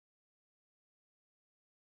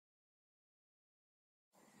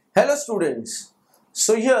Hello students.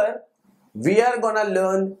 So here we are gonna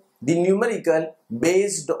learn the numerical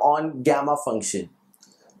based on gamma function.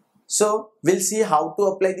 So we'll see how to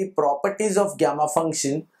apply the properties of gamma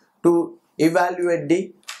function to evaluate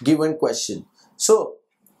the given question. So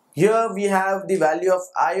here we have the value of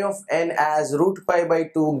I of n as root pi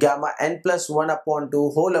by 2 gamma n plus 1 upon 2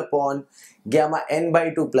 whole upon gamma n by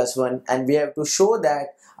 2 plus 1, and we have to show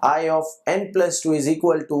that I of n plus 2 is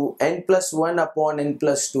equal to n plus 1 upon n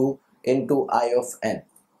plus 2 into I of n.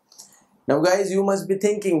 Now guys, you must be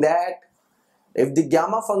thinking that if the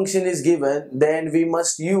gamma function is given, then we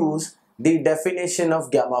must use the definition of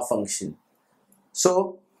gamma function.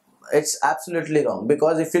 So it's absolutely wrong,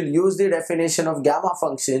 because if you use the definition of gamma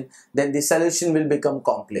function, then the solution will become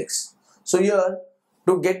complex. So here,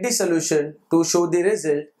 to get the solution, to show the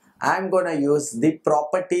result, I am gonna use the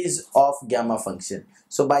properties of gamma function.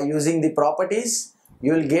 So by using the properties,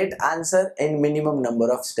 you will get answer in minimum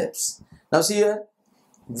number of steps. Now see here,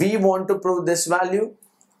 we want to prove this value.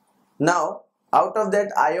 Now out of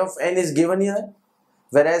that, I of n is given here,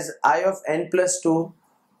 whereas I of n plus 2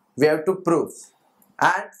 we have to prove.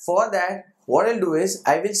 And for that, what I'll do is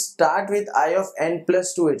I will start with I of n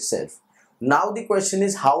plus 2 itself. Now the question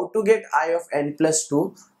is how to get I of n plus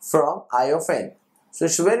 2 from I of n. So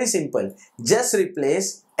it's very simple. Just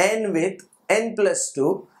replace n with n plus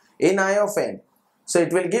 2 in I of n. So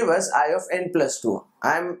it will give us I of n plus 2.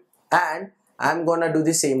 I'm gonna do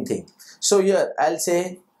the same thing. So here I'll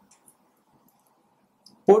say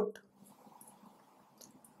put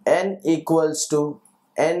n equals to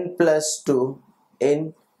n plus 2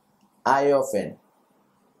 in I of n.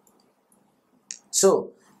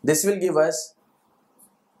 So this will give us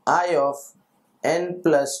I of n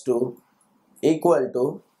plus 2 equal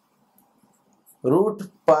to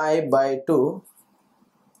root pi by 2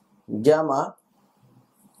 gamma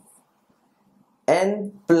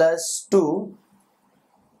n plus 2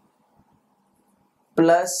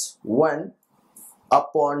 plus 1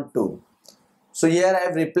 upon 2. So here I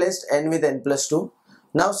have replaced n with n plus 2.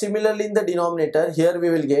 Now similarly in the denominator, here we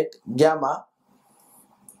will get gamma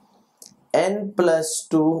n plus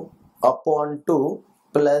 2 upon 2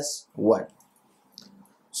 plus 1.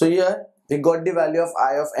 So here we got the value of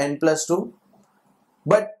I of n plus 2,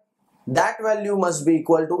 but that value must be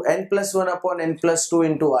equal to n plus 1 upon n plus 2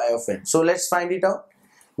 into I of n. So let's find it out.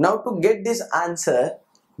 Now to get this answer,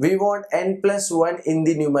 we want n plus 1 in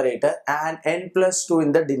the numerator and n plus 2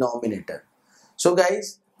 in the denominator. So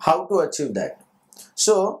guys, how to achieve that?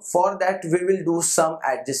 So for that we will do some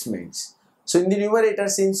adjustments. So in the numerator,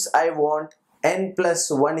 since I want n plus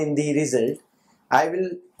 1 in the result, I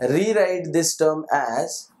will rewrite this term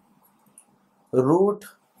as root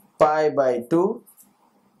pi by 2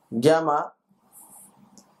 gamma.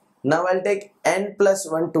 Now I'll take n plus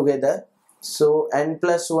 1 together. So n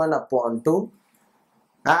plus 1 upon 2,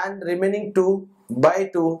 and remaining 2 by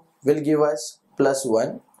 2 will give us plus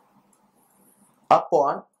 1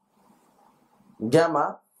 upon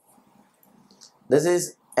gamma. This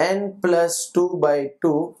is n plus 2 by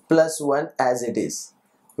 2 plus 1 as it is,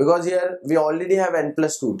 because here we already have n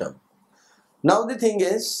plus 2 term. Now the thing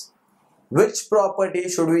is, which property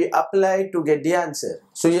should we apply to get the answer?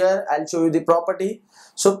 So here I'll show you the property.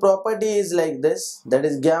 So property is like this, that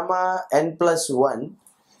is gamma n plus 1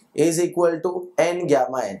 is equal to n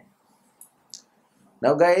gamma n.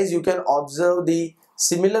 Now guys, you can observe the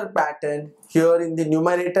similar pattern here in the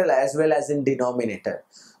numerator as well as in denominator.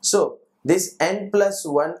 So this n plus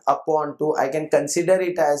 1 upon 2, I can consider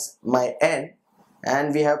it as my n,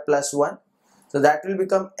 and we have plus 1. So that will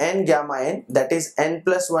become n gamma n, that is n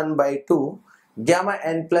plus 1 by 2 gamma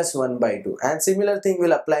n plus 1 by 2, and similar thing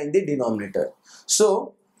will apply in the denominator.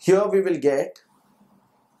 So here we will get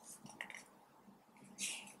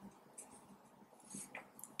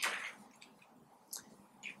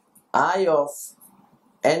I of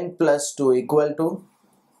n plus 2 equal to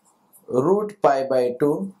root pi by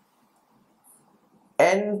 2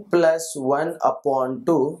 n plus 1 upon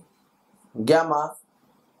 2 gamma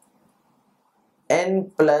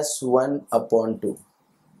n plus 1 upon 2.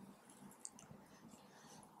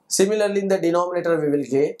 Similarly in the denominator we will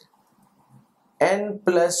get n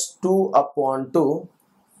plus 2 upon 2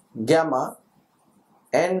 gamma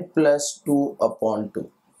n plus 2 upon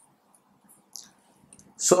 2.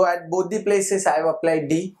 So at both the places I have applied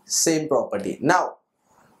the same property. Now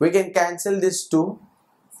we can cancel this 2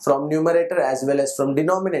 from numerator as well as from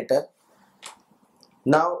denominator.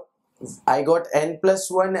 Now I got n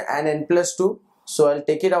plus 1 and n plus 2. So I'll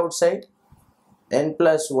take it outside, n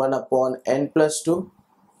plus 1 upon n plus 2,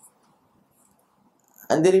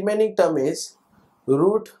 and the remaining term is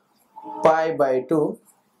root pi by 2.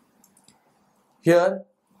 Here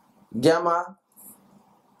gamma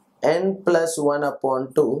n plus 1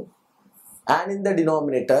 upon 2, and in the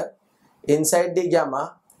denominator inside the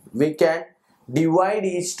gamma we can divide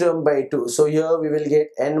each term by 2. So here we will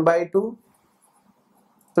get n by 2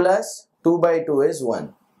 plus 2 by 2 is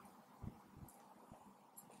 1.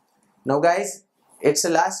 Now guys, it's the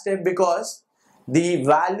last step because the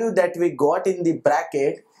value that we got in the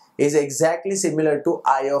bracket is exactly similar to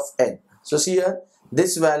I of n. So see here,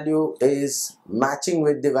 this value is matching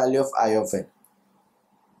with the value of I of n.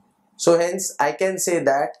 So hence I can say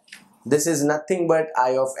that this is nothing but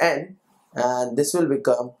I of n, and this will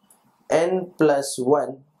become n plus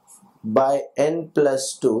 1 by n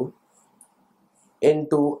plus 2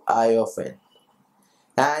 into I of n.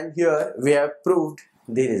 And here we have proved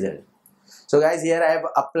the result. So guys, here I have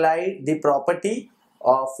applied the property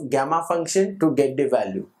of gamma function to get the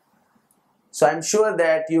value. So I'm sure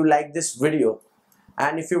that you like this video,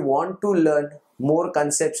 and if you want to learn more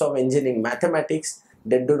concepts of engineering mathematics,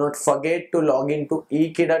 then do not forget to log into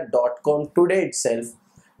ekida.com today itself,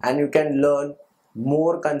 and you can learn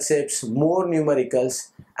more concepts, more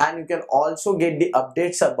numericals, and you can also get the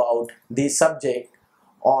updates about the subject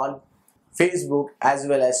on Facebook as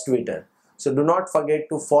well as Twitter. So do not forget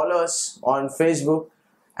to follow us on Facebook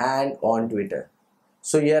and on Twitter.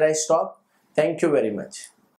 So here I stop. Thank you very much.